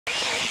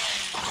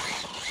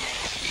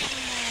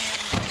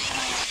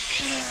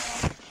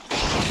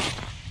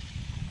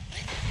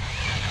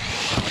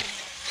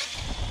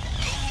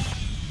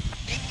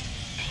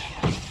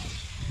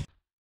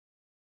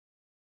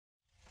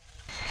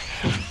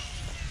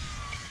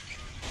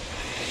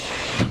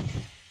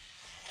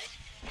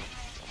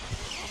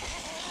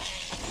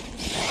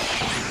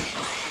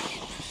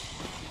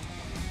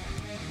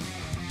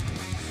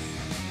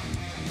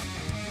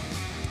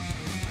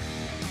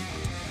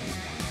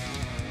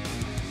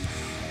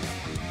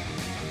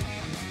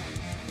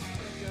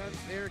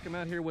I'm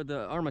out here with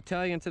the Arrma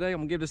Talion today. I'm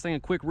gonna give this thing a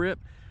quick rip.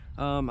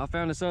 I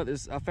found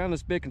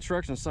this big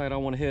construction site I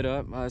want to hit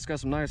up. It's got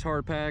some nice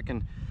hard pack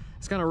and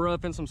it's kind of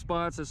rough in some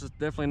spots. This is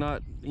definitely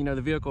not, you know,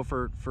 the vehicle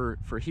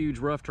for huge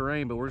rough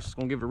terrain, but we're just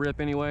gonna give it a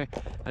rip anyway.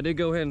 I did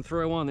go ahead and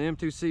throw on the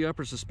M2C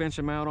upper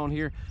suspension mount on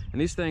here,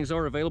 and these things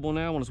are available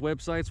now on his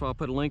website, so I'll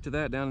put a link to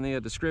that down in the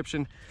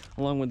description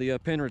along with the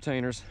pin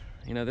retainers.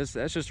 You know, that's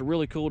just a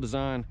really cool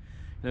design,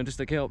 you know, just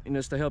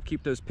to help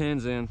keep those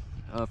pins in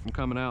from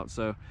coming out.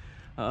 So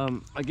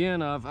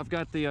again, I've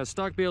got the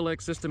stock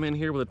BLX system in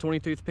here with a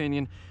 20-tooth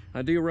pinion.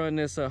 I do run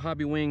this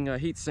Hobby Wing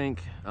heat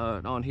sink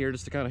on here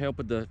just to kind of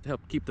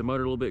help keep the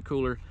motor a little bit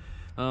cooler.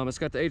 It's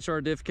got the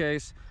HR diff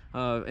case,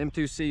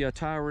 M2C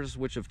tires,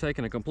 which have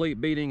taken a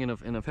complete beating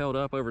and have held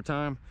up over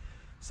time.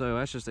 So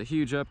that's just a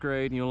huge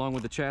upgrade, you know, along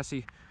with the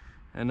chassis.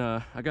 And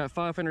I got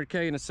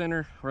 500K in the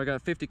center, or I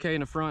got 50K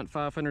in the front,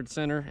 500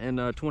 center, and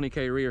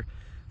 20K rear.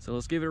 So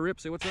let's give it a rip,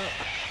 see what's up.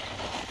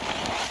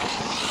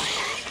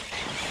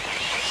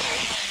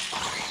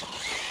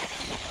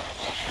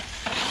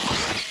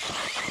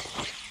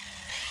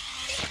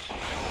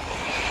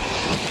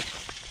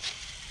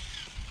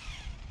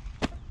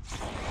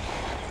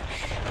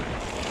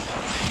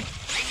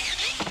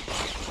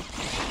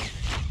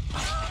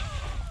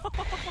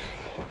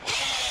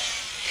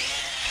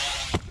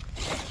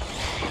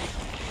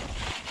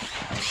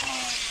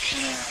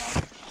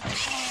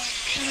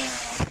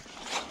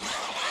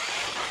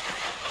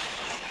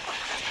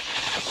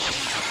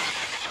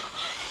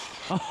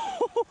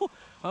 Oh,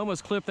 I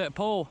almost clipped that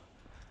pole.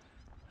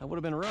 That would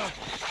have been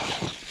rough.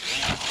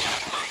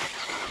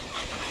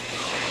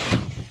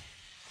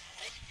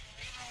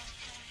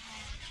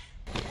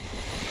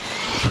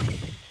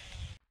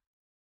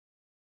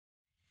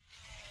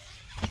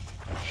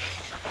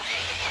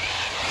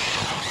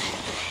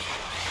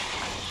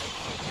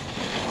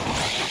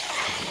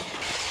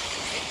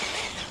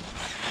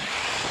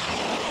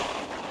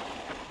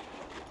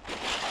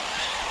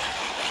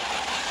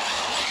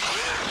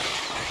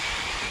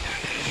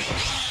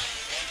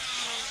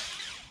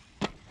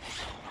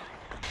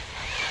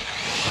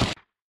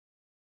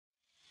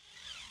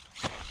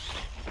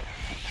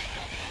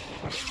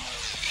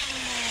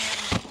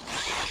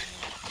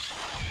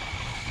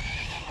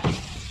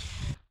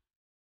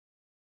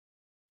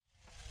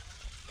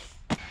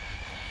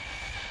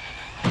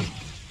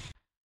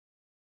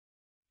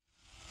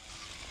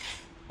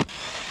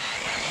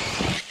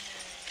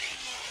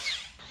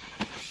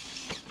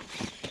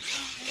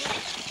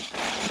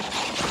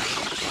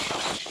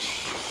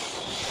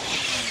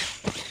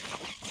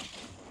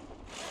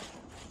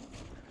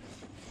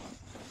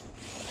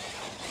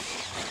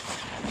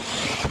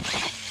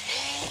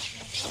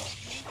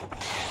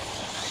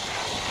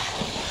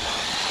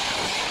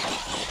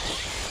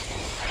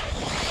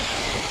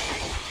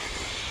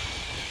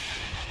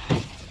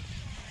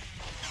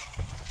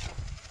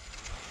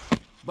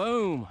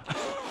 Boom.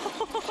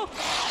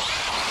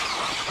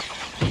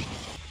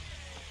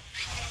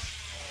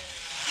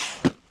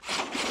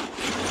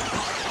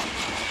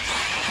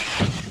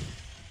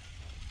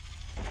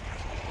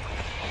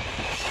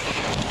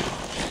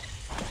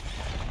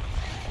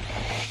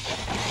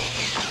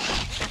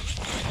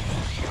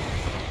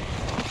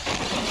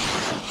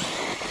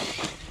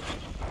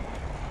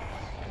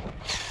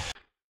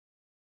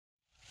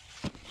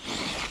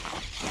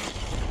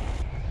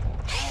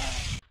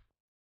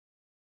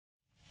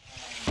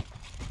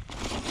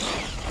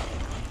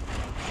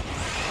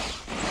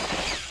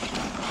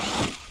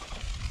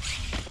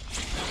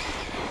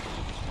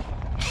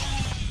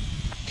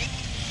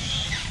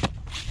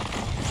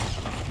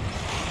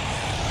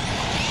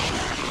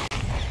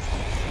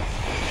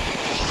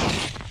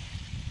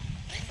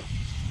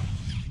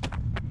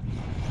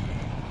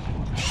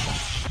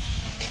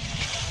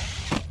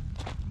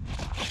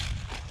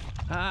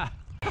 Ah.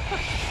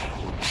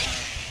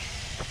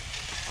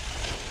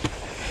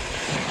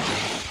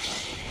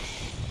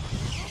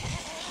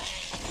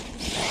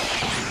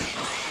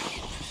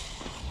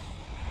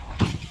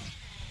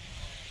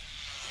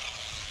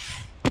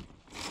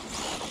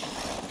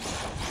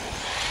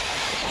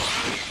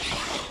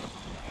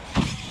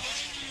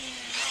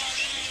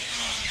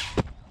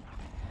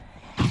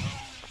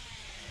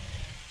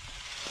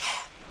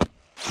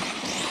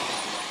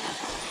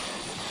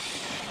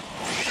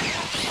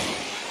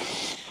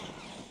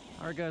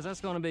 All right, guys,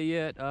 that's going to be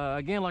it.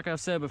 Again, like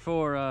I've said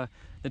before,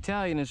 the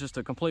Talion is just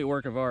a complete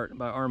work of art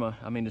by Arrma.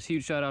 I mean, just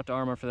huge shout out to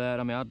Arrma for that.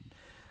 I mean,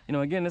 you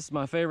know, again, this is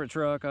my favorite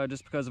truck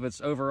just because of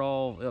its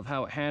overall, of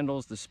how it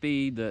handles, the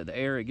speed, the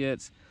air it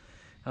gets.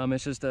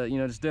 It's just, you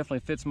know, just definitely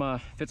fits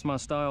my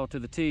style to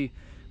the T.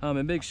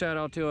 And big shout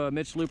out to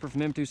Mitch Looper from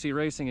M2C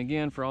Racing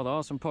again for all the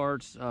awesome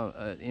parts. You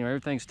know,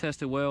 everything's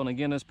tested well, and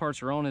again, those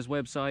parts are on his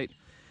website.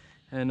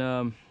 And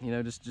you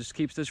know, just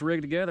keeps this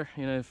rig together,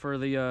 you know, for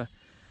the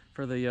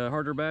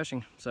harder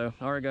bashing. So,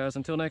 all right, guys,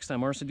 until next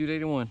time, RC Dude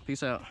 81.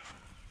 Peace out.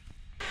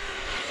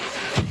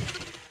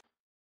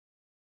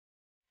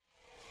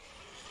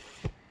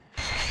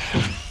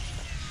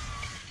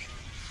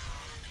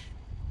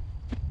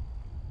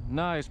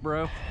 Nice,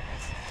 bro.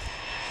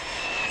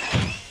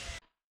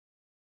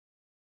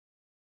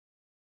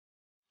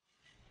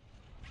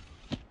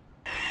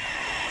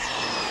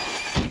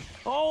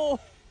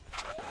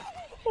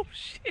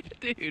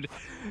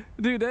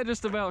 Dude, that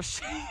just about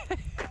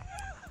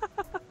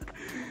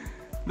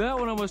that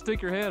one almost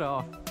took your head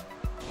off.